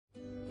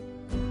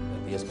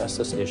The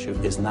asbestos issue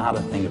is not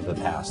a thing of the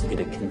past. It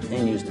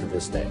continues to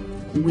this day.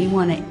 We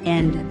want to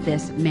end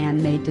this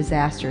man-made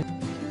disaster.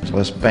 So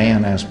let's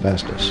ban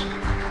asbestos.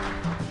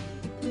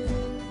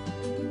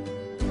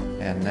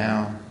 And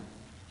now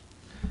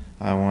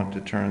I want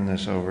to turn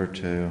this over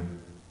to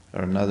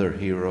another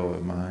hero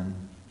of mine,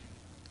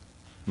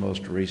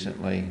 most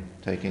recently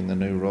taking the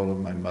new role of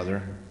my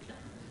mother,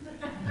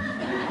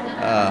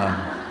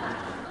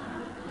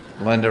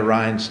 Linda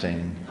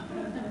Reinstein,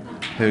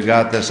 who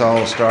got this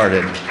all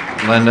started.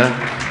 Linda?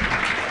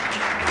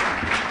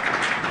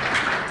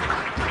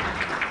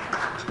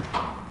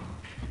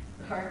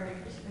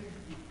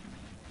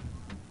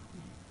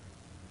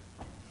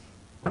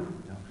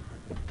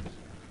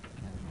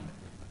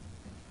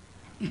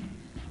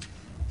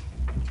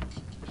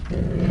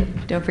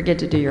 Don't forget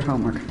to do your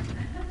homework.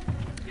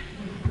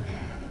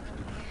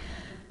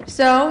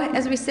 So,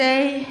 as we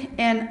say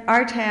in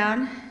our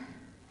town,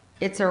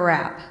 it's a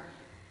wrap.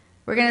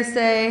 We're going to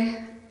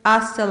say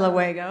hasta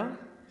luego.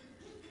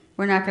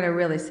 We're not going to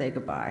really say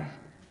goodbye.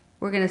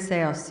 We're going to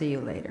say I'll see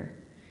you later.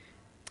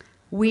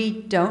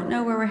 We don't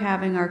know where we're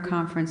having our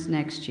conference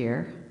next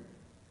year,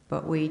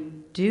 but we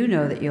do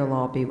know that you'll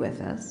all be with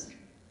us.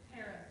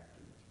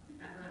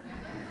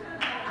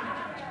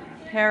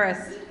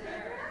 Paris.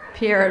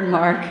 Pierre and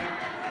Mark.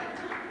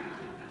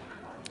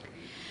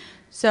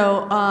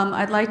 So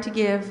I'd like to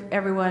give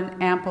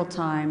everyone ample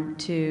time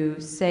to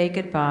say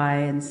goodbye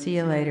and see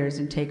you later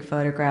and take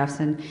photographs.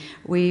 And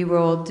we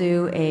will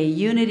do a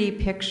unity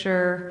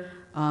picture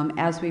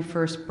as we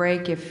first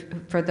break.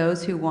 For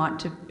those who want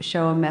to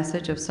show a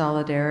message of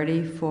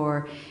solidarity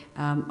for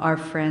our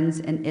friends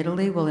in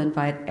Italy, we'll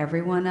invite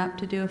everyone up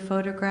to do a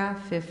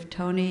photograph. If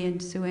Tony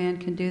and Sue Ann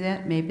can do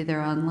that, maybe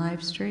they're on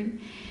live stream.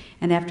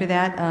 And after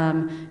that,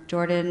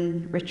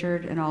 Jordan,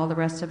 Richard, and all the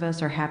rest of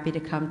us are happy to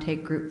come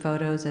take group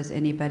photos as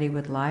anybody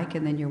would like,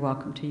 and then you're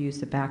welcome to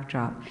use the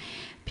backdrop.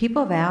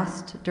 People have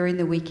asked during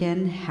the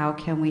weekend, how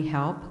can we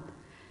help?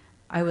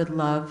 I would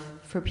love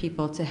for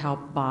people to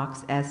help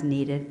box as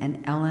needed,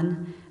 and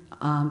Ellen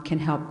can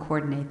help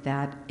coordinate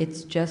that.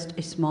 It's just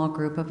a small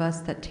group of us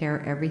that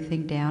tear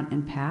everything down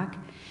and pack.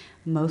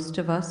 Most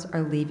of us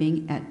are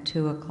leaving at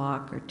 2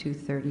 o'clock or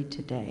 2:30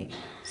 today,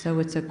 so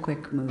it's a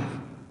quick move.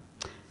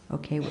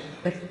 Okay,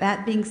 with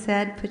that being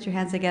said, put your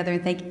hands together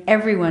and thank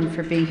everyone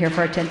for being here for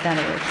our 10th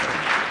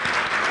anniversary.